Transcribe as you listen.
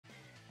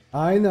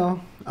I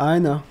know, I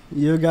know.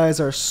 You guys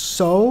are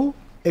so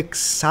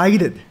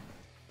excited.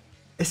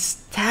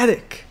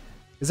 Ecstatic.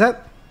 Is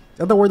that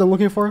the word I'm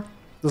looking for?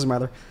 Doesn't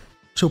matter.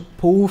 To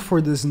pull for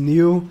this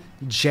new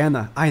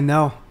Jenna. I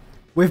know.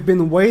 We've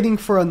been waiting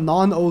for a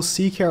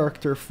non-OC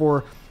character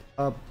for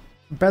a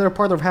better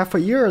part of half a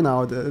year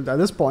now at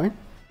this point.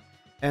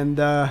 And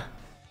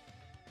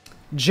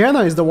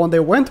Jenna is the one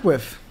they went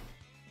with.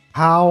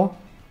 How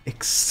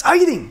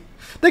exciting!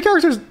 The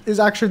character is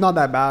actually not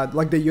that bad.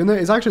 Like, the unit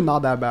is actually not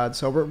that bad.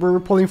 So we're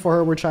pulling for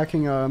her. We're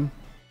checking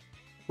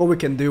what we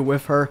can do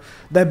with her.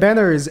 The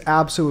banner is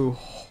absolute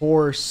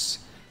horse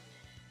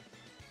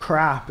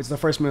crap. It's the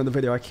first minute of the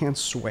video. I can't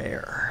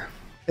swear.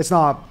 It's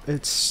not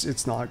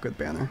a good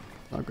banner.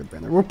 Not a good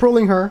banner. We're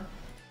pulling her,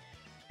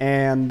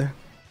 and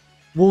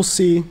we'll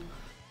see.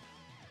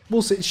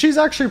 We'll see. She's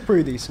actually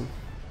pretty decent.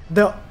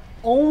 The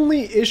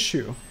only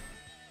issue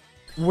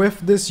with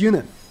this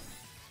unit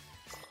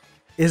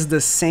is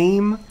the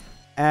same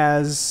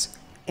as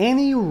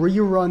any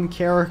rerun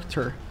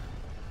character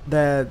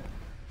that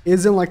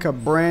isn't like a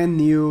brand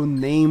new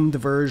named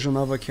version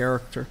of a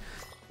character.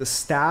 The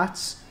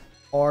stats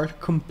are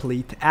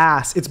complete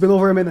ass. It's been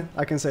over a minute,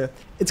 I can say it.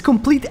 It's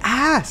complete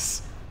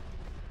ass.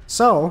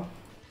 So,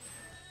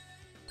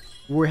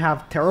 we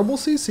have terrible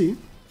CC.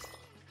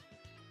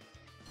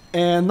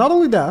 And not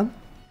only that,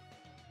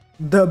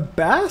 the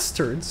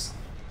bastards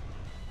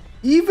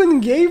even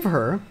gave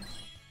her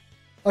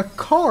a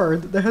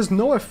card that has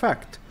no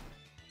effect.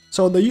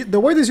 So the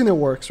way this unit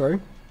works,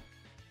 right?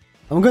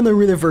 I'm gonna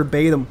read it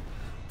verbatim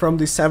from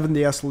the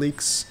 70S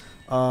Leaks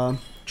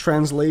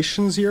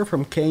translations here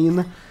from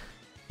Kane.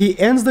 He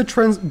ends the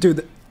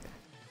dude,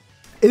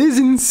 it is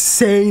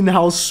insane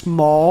how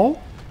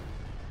small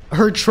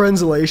her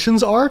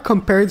translations are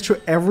compared to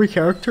every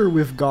character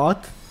we've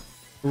got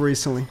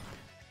recently.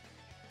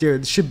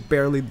 Dude, she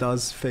barely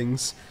does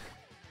things.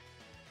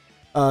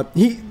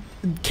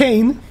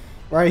 Kane,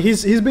 right?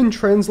 He's been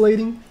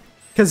translating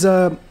because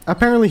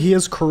apparently he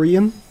is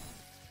Korean.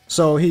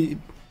 So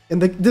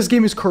this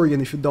game is Korean.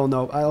 If you don't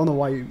know, I don't know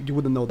why you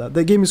wouldn't know that.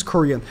 The game is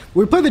Korean.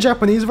 We play the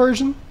Japanese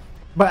version,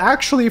 but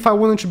actually, if I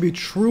wanted to be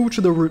true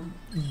to the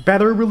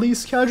better release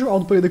schedule,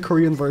 I'll play the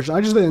Korean version. I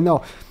just didn't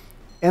know,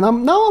 and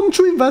now I'm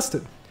too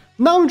invested.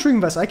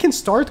 I can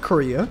start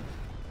Korea.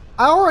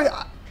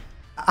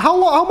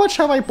 How much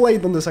have I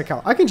played on this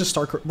account? I can just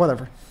start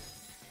whatever.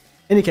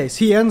 Any case,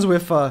 he ends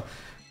with the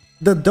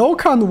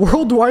Dokkan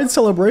Worldwide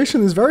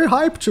Celebration is very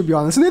hype, to be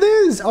honest, and it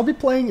is. I'll be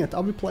playing it.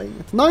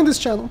 Not in this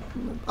channel.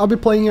 I'll be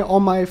playing it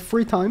on my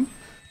free time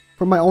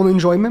for my own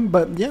enjoyment.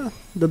 But yeah,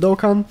 the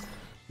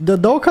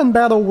Dokkan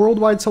Battle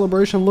Worldwide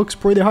Celebration looks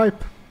pretty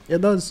hype.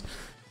 It does.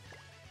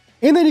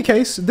 In any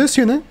case, this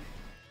unit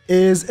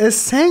is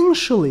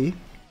essentially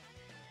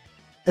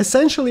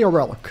a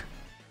relic.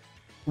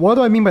 What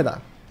do I mean by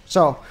that?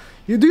 So,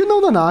 do you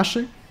know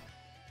Nanashi?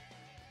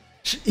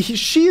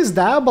 She is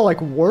that, but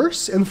like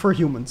worse and for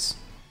humans.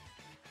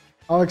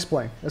 I'll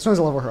explain as soon as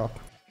I level her up.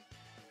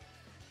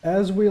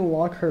 As we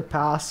unlock her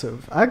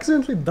passive, I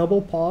accidentally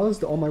double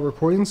paused on my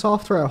recording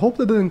software. I hope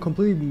that didn't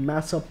completely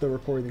mess up the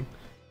recording.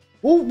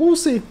 We'll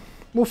see.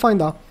 We'll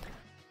find out.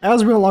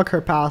 As we unlock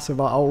her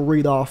passive, I'll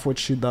read off what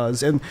she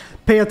does and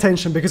pay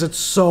attention because it's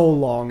so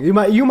long. You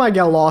might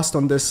get lost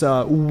on this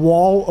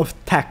wall of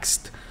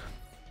text.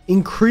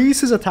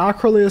 Increases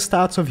attack related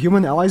stats of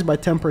human allies by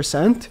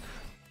 10%.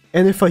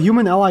 And if a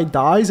human ally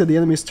dies at the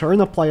enemy's turn,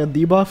 apply a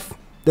debuff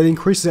that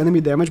increases enemy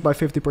damage by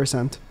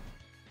 50%.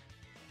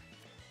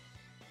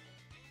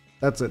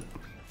 That's it.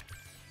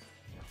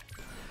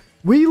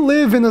 We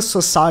live in a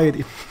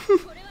society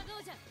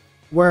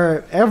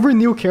where every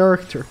new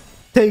character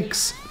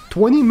takes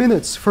 20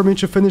 minutes for me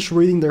to finish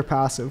reading their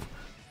passive.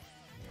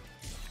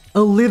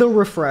 A little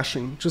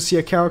refreshing to see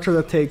a character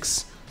that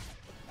takes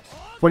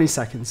 20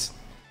 seconds.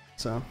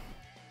 So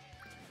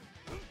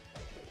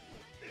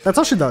that's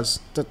all she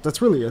does.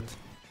 That's really it.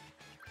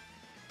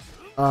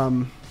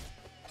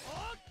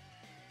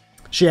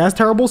 She has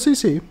terrible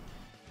CC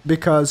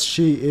because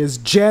she is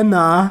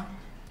Jenna,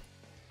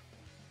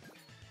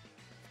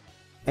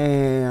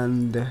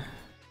 and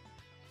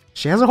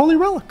she has a holy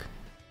relic.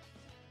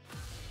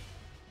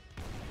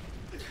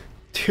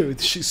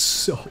 Dude, she's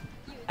so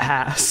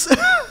ass.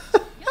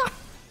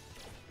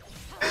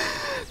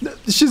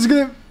 she's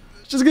gonna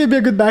be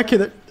a good back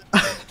hitter.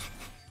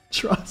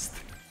 Trust.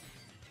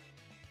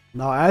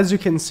 Now, as you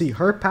can see,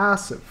 her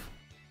passive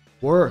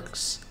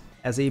works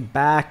as a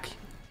back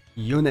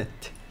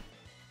unit.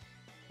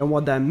 And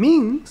what that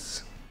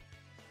means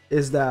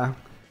is that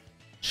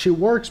she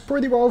works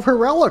pretty well with her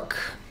relic.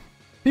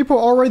 People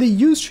already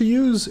used to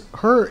use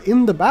her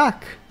in the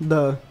back,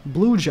 the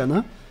blue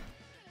Jenna.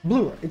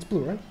 Blue, it's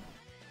blue, right?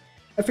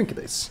 I think it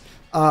is.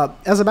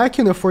 As a back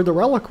unit for the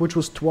relic, which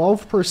was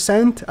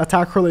 12%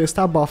 attack related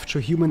stat buff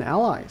to human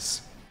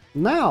allies.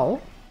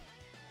 Now,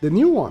 the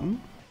new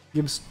one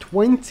gives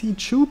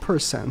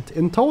 22%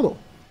 in total.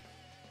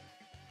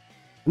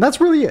 And that's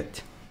really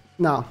it.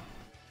 Now,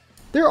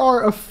 there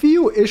are a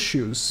few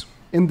issues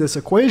in this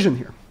equation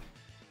here.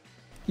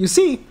 You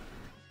see,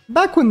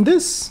 back when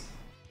this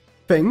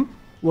thing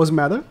was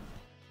meta.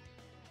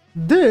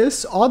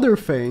 This other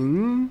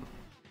thing...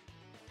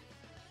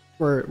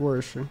 Where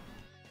is she?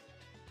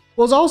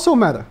 Was also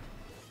meta,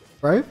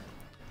 right?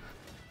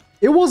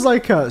 It was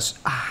like a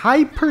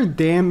hyper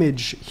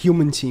damage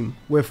human team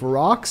with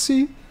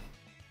Roxy,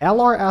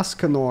 LR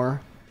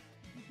Escanor,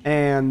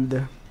 and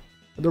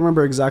I don't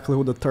remember exactly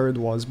who the third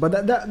was,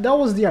 but that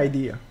was the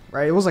idea,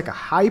 right? It was like a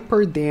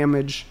hyper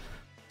damage,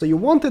 so you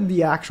wanted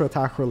the actual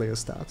attack related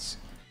stats.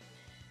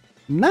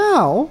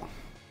 Now,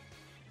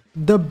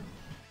 the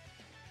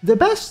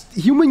best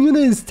human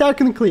unit is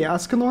technically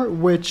Escanor,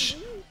 which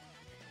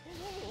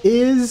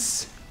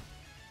is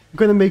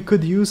gonna make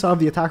good use of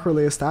the attack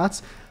related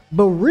stats,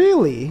 but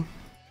really,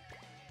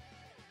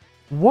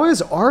 what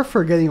is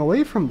Arthur getting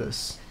away from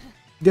this?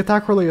 The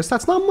attack related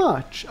stats, not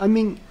much. I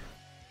mean,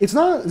 it's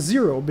not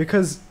zero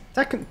because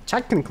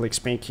technically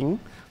speaking,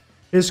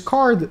 his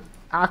card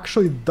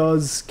actually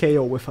does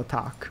KO with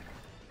attack.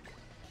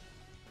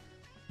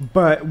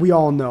 But we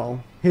all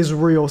know his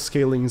real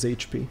scaling is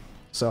HP.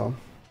 So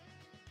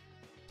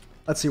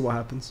let's see what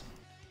happens.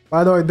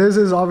 By the way, this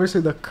is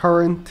obviously the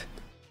current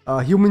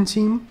human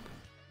team.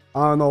 I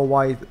don't know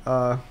why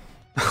I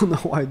don't know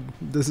why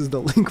this is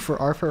the link for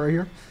Arthur right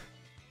here.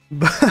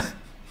 But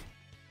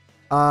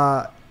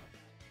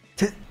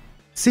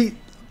see,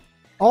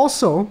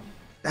 also,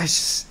 I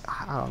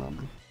don't know,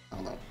 man. I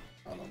don't know.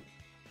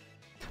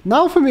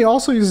 Now for me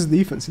also uses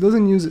defense. He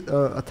doesn't use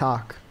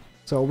attack.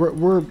 So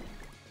we're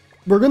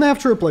gonna have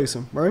to replace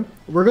him, right?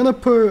 We're gonna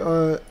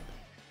put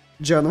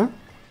Jenna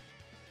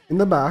in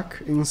the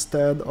back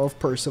instead of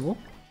Percival,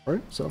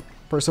 right? So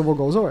Percival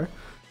goes away.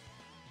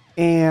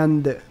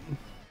 And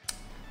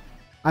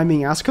I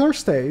mean, Escanor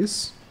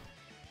stays.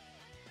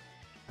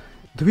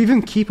 Do we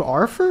even keep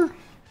Arthur?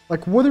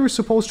 Like, what are we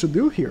supposed to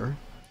do here?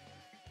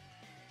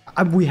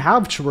 We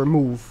have to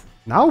remove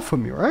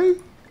Naofumi, right?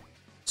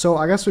 So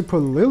I guess we put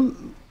Lilia?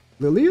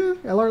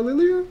 LR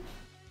Lilia?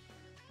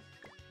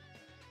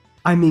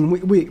 I mean,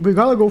 we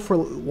gotta go for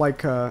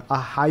like a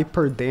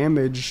hyper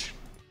damage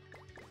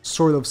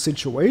sort of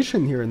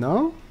situation here,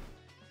 no?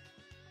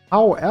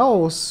 How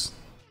else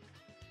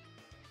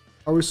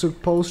are we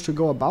supposed to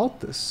go about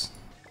this?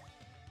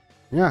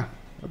 Yeah,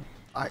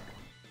 I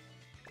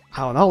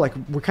don't know, like,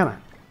 we're kind of...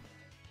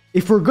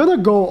 If we're gonna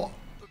go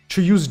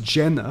to use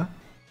Jenna,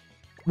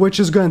 which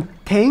is gonna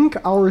tank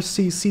our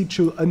CC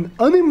to an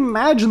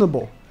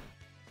unimaginable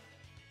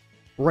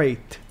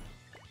rate,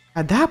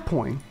 at that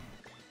point,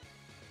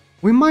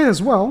 we might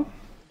as well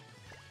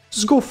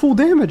just go full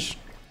damage.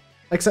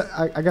 Except,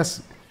 I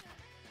guess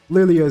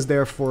Lilia is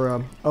there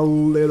for a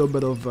little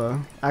bit of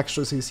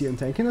extra CC and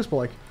tankiness, but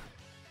like,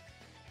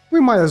 we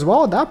might as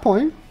well at that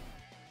point.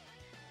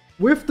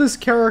 With this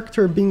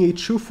character being a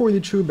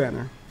 242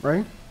 banner,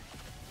 right?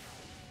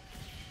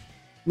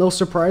 No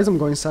surprise, I'm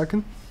going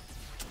second.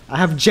 I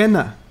have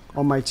Jenna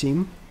on my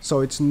team,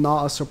 so it's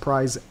not a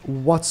surprise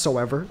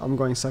whatsoever. I'm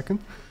going second.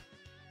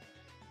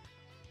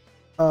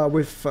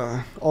 With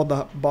all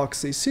the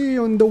box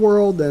CC in the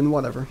world and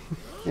whatever.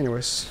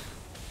 Anyways.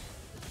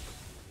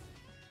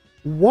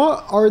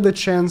 What are the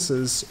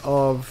chances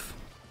of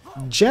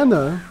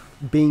Jenna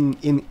being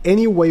in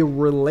any way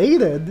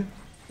related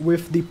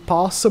with the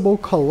possible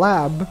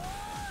collab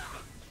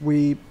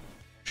we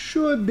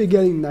should be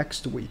getting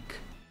next week?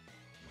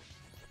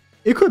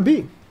 It could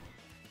be.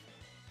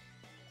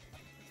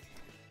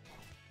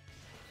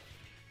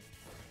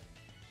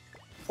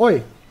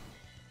 Oi.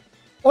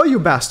 Oi, you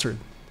bastard.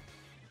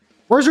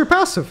 Where's your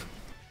passive?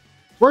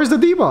 Where's the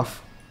debuff?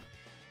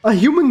 A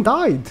human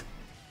died.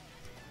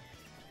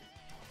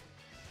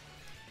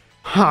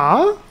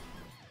 Huh?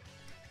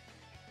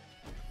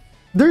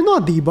 They're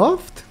not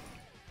debuffed.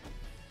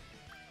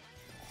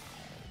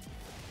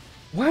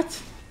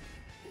 What?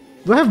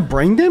 Do I have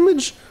brain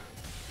damage?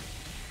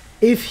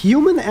 If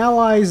human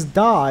allies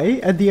die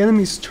at the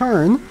enemy's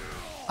turn,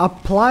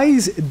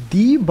 applies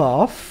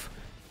debuff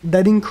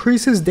that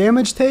increases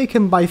damage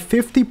taken by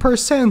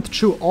 50%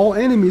 to all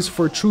enemies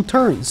for 2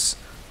 turns.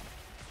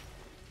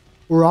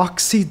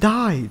 Roxy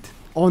died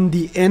on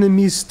the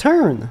enemy's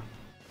turn.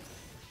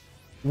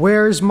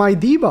 Where's my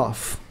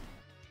debuff?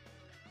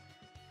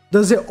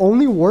 Does it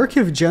only work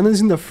if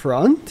Jenna's in the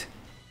front?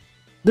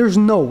 There's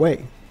no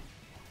way.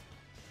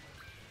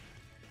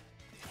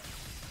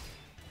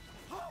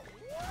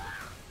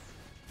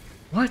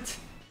 What?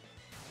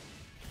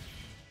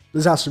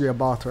 This has to be a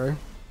bot, right?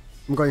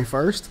 I'm going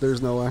first?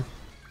 There's no way.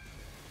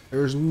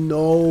 There's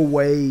no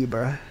way,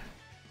 bruh.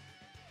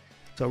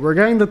 So we're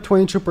getting the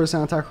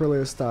 22% attack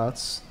related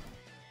stats.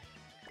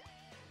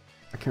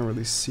 I can't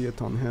really see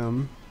it on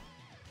him.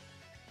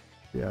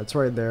 Yeah, it's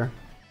right there.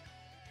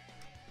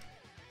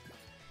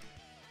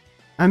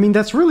 I mean,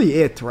 that's really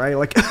it, right?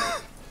 Like,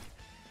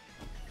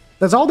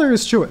 that's all there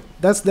is to it.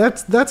 That's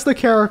the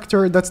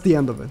character. That's the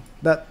end of it.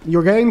 That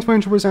you're getting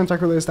 22%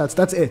 attack related stats.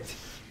 That's it.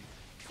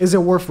 Is it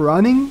worth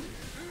running?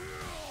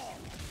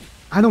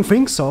 I don't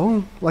think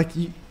so. Like,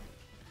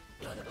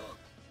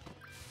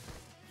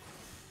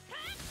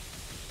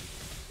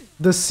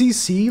 the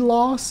CC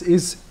loss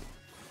is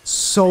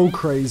so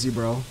crazy,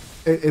 bro.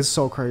 it is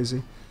so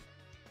crazy.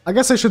 I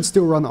guess I should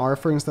still run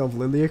Arthur instead of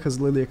Lilia, because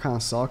Lilia kind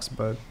of sucks,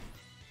 but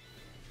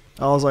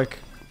I was like,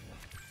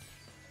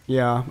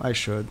 yeah, I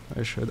should.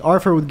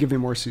 Arthur would give me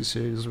more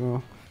CC as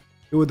well.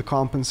 It would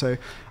compensate.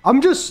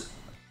 I'm just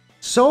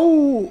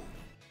so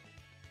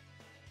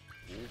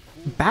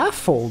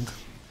baffled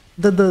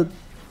that the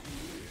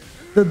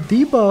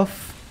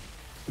debuff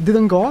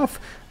didn't go off.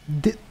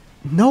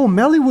 No,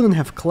 melee wouldn't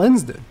have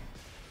cleansed it,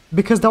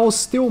 because that was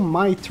still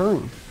my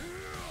turn.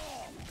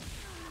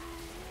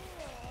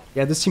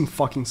 Yeah, this team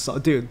fucking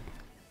sucks, dude.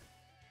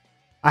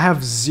 I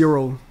have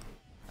zero.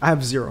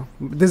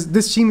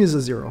 This team is a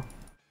 0.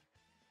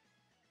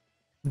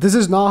 This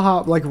is not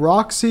how, like,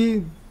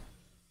 Roxy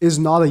is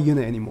not a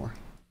unit anymore.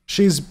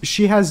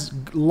 She has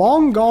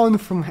long gone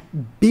from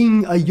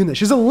being a unit.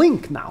 She's a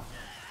Link now.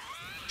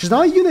 She's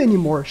not a unit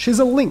anymore. She's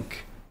a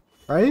Link,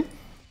 right?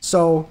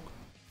 So,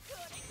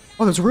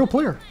 oh, there's a real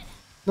player.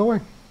 No way.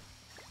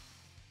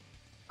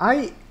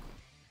 I'm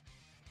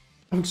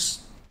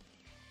just,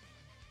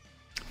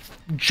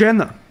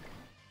 Jenna.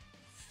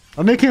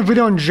 I'm making a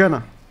video on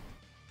Jenna.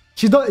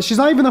 She's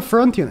not even a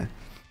front unit.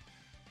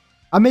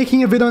 I'm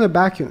making a video on a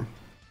back unit.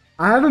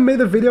 I haven't made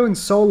a video in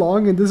so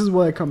long, and this is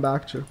what I come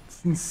back to.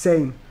 It's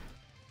insane.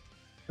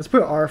 Let's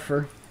put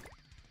Arthur.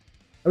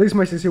 At least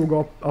my CC will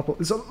go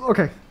up. So,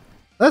 okay.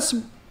 Let's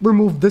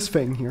remove this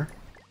thing here.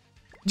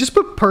 Just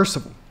put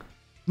Percival.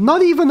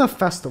 Not even a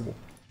festival.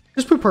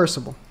 Just put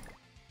Percival.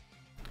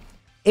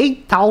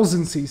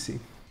 8,000 CC.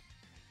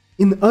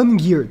 In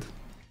ungeared.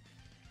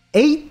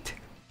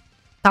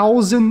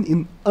 8,000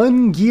 in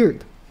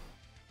ungeared.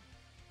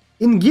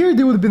 In geared,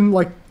 it would have been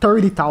like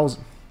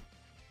 30,000.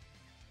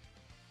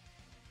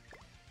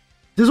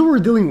 This is what we're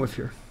dealing with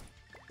here.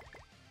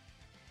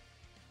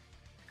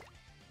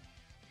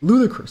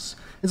 Ludicrous.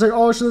 It's like,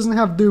 oh, she doesn't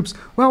have dupes.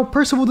 Well,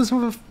 Percival doesn't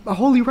have a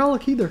holy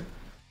relic either.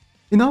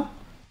 You know?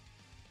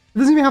 It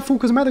doesn't even have full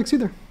cosmetics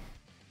either.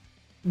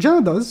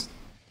 Jenna does.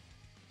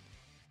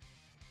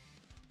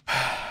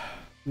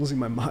 Losing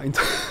my mind.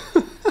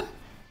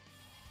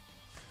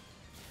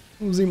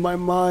 Losing my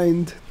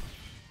mind.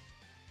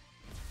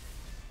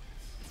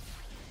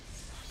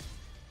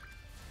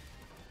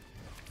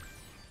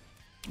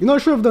 You know, I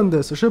should have done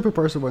this. I should have put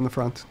Percival in the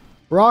front.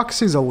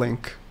 Roxy's a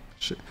Link.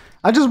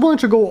 I just wanted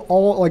to go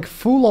all, like,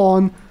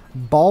 full-on,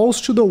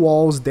 balls to the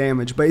walls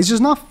damage, but it's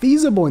just not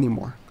feasible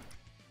anymore.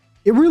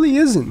 It really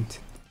isn't.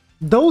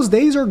 Those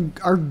days are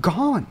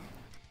gone.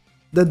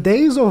 The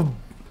days of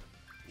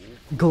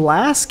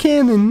glass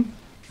cannon,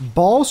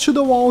 balls to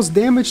the walls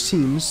damage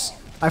teams,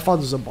 I thought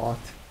it was a bot.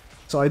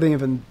 So I didn't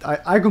even,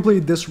 I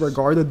completely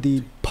disregarded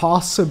the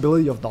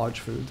possibility of dodge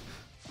food.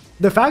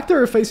 The fact that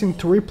we're facing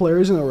 3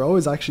 players in a row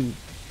is actually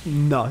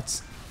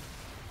nuts.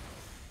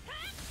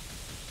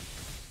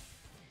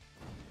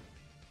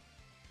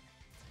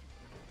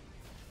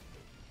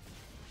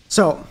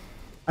 So,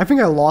 I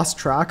think I lost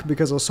track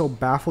because I was so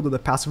baffled that the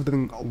passive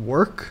didn't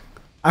work.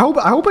 I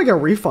hope I get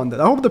refunded.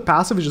 I hope the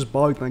passive is just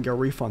bugged and I get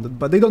refunded,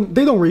 but they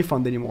don't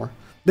refund anymore.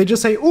 They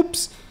just say,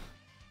 oops,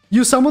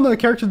 you summon a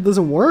character that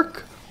doesn't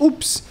work?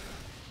 Oops.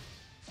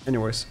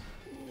 Anyways.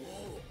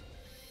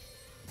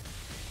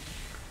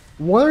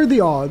 What are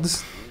the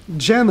odds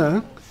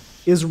Jenna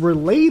is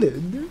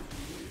related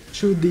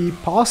to the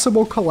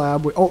possible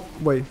collab with... Oh,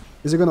 wait.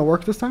 Is it gonna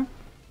work this time?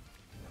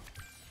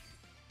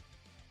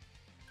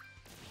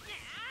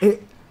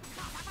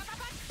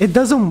 It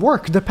doesn't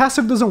work. The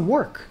passive doesn't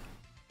work.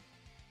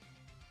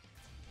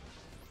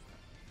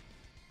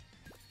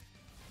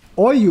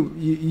 Oh,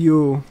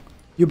 you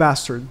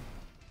bastard.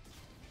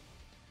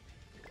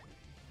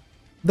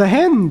 The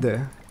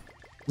hand,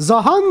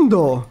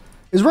 Zahando,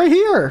 is right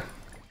here.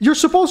 You're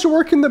supposed to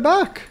work in the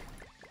back.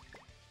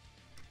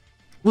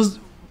 Was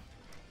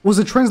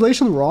the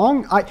translation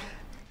wrong?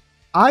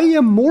 I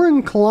am more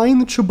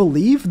inclined to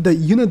believe the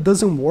unit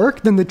doesn't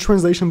work than the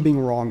translation being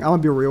wrong. I'm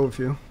gonna be real with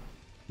you.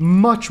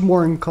 Much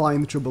more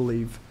inclined to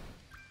believe.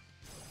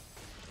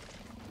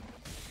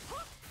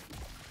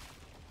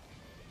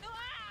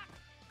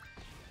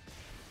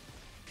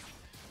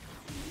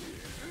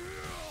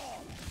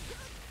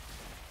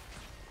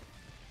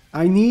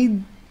 I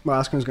need... Well,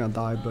 Askun's gonna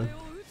die, but...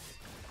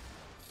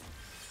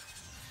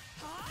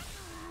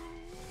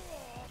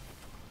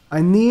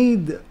 I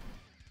need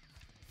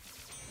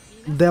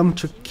them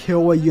to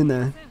kill a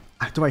unit.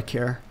 Do I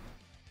care?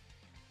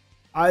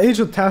 I need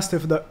to test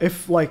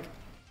if like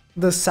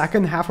the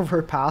second half of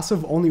her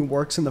passive only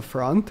works in the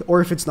front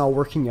or if it's not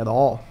working at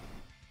all.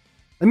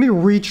 Let me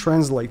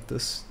retranslate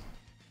this.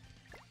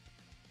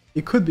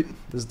 It could be...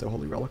 This is the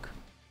Holy Relic.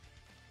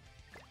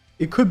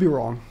 It could be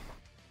wrong,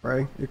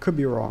 right? It could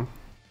be wrong.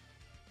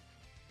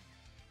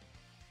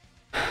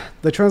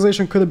 The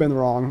translation could have been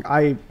wrong.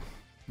 I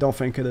don't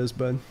think it is,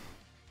 but...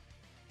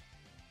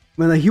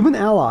 When a human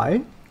ally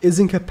is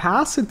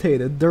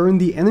incapacitated during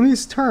the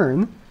enemy's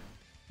turn,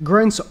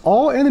 grants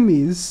all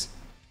enemies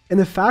an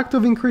effect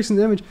of increasing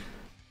damage.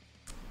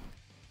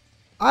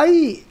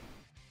 I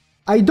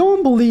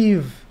don't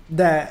believe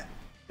that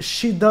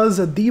she does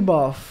a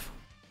debuff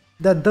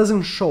that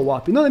doesn't show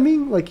up. You know what I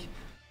mean? Like,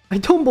 I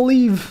don't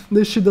believe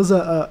this shit does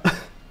a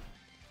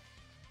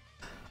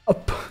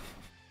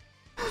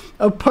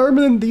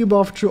permanent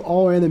debuff to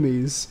all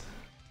enemies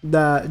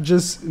that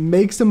just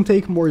makes them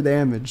take more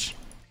damage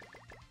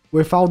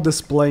without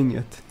displaying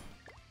it.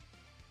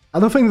 I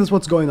don't think that's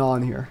what's going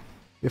on here,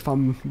 if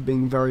I'm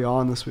being very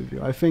honest with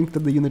you. I think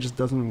that the unit just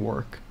doesn't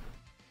work.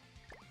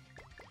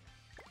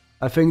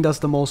 I think that's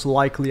the most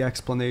likely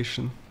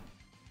explanation.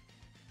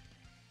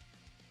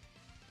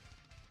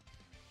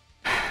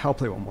 I'll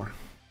play one more.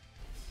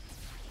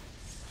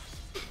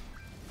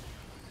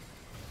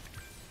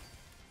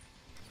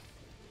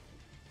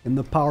 In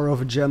the power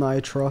of Jen, I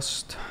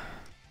trust.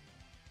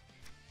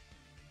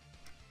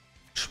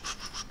 This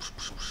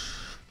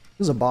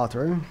is a bot,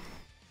 right?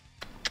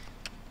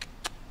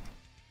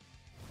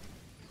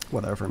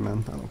 Whatever,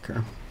 man. I don't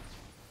care.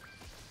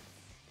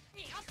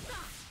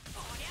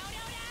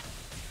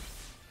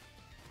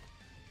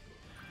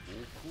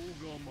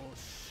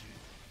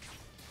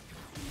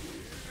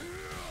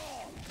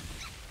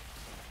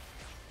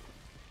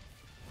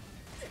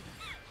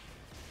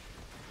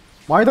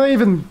 Why did I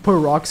even put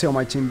Roxy on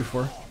my team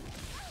before?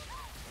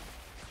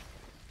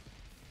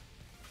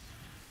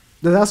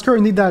 Does Esker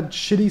need that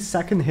shitty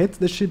second hit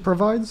that she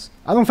provides?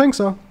 I don't think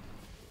so.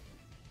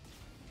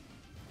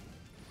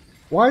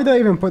 Why did I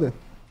even put it?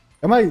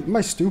 Am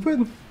I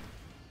stupid?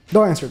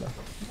 Don't answer that.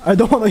 I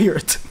don't want to hear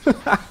it.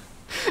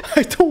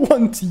 I don't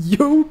want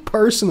you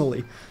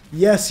personally.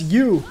 Yes,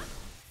 you.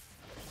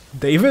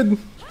 David?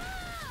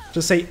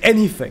 Just say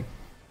anything.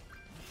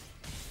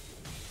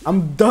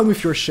 I'm done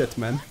with your shit,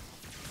 man.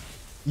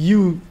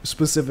 You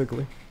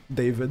specifically,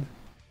 David.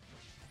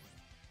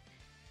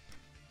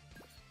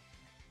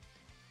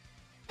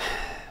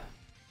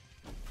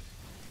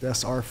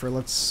 Yes, Arthur,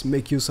 let's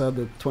make use of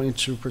the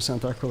 22%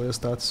 Acroleus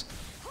stats.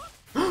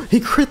 He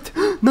crit!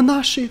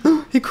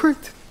 Nanashi! He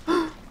crit!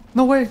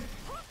 No way!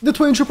 The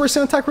 22%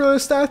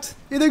 Acroleus stat!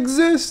 It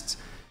exists!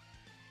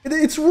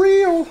 It's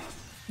real!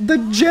 The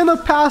Jenna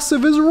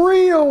passive is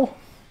real!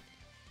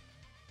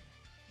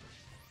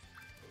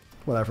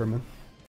 Whatever, man.